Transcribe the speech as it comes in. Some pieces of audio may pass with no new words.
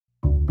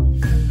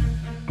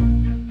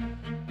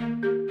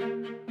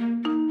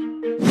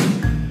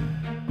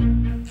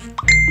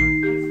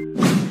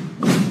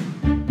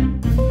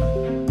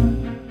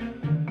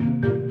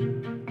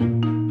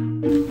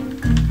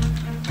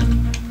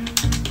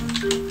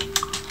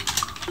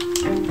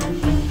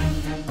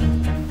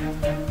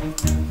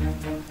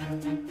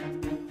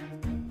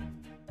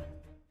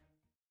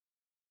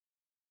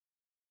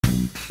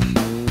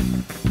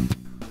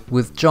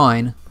With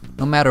Join,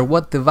 no matter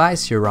what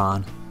device you're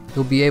on,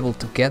 you'll be able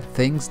to get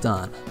things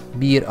done,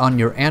 be it on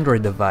your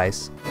Android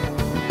device,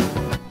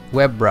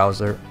 web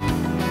browser,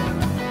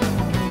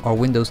 or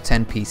Windows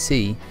 10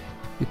 PC.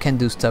 You can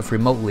do stuff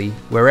remotely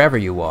wherever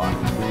you are.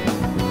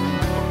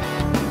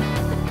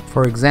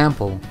 For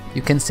example,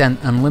 you can send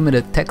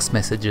unlimited text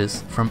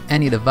messages from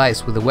any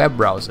device with a web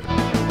browser.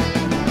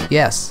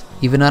 Yes,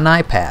 even an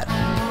iPad.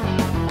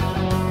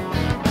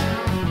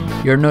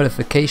 Your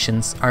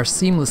notifications are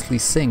seamlessly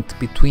synced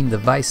between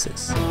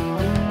devices.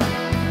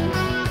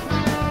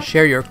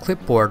 Share your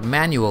clipboard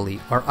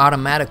manually or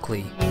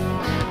automatically.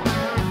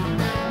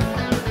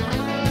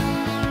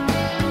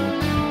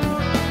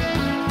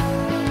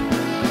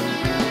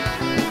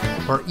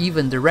 Or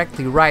even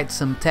directly write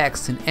some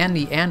text in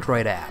any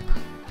Android app.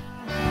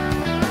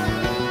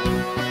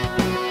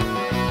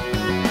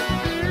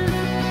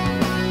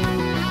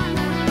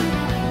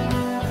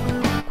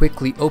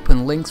 Quickly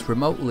open links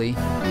remotely.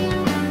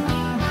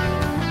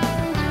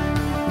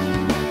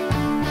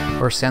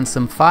 Or send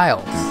some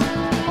files.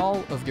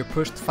 All of your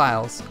pushed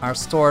files are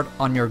stored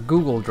on your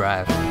Google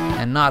Drive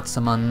and not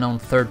some unknown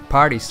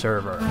third-party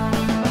server.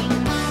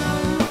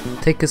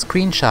 Take a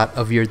screenshot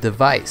of your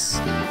device.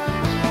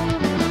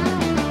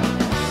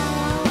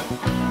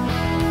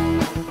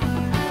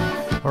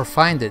 Or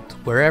find it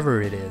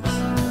wherever it is.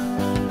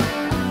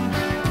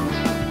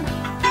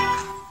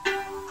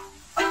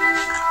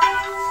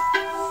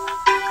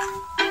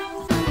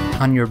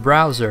 On your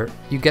browser,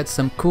 you get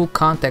some cool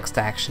context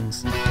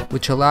actions,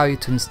 which allow you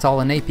to install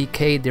an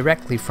APK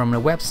directly from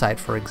a website,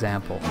 for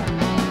example.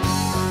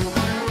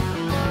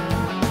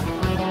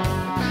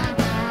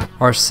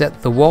 Or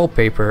set the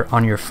wallpaper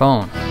on your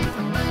phone.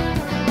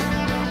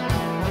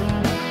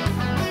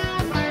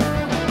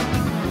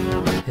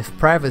 If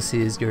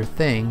privacy is your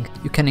thing,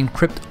 you can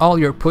encrypt all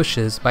your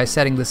pushes by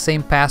setting the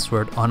same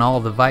password on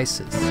all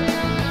devices.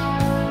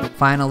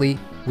 Finally,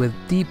 with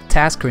deep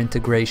tasker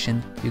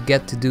integration, you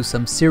get to do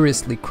some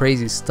seriously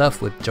crazy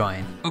stuff with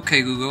Join.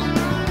 Okay Google,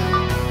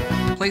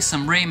 play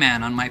some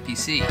Rayman on my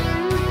PC.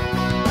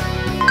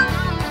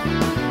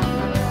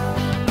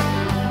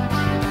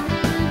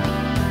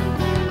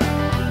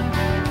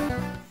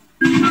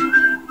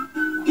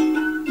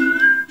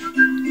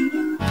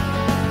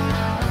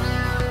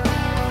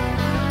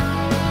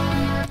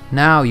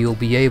 Now you'll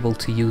be able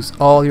to use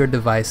all your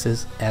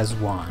devices as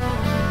one.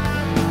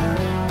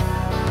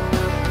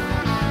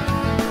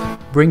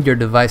 Bring your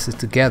devices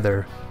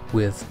together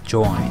with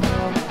Join.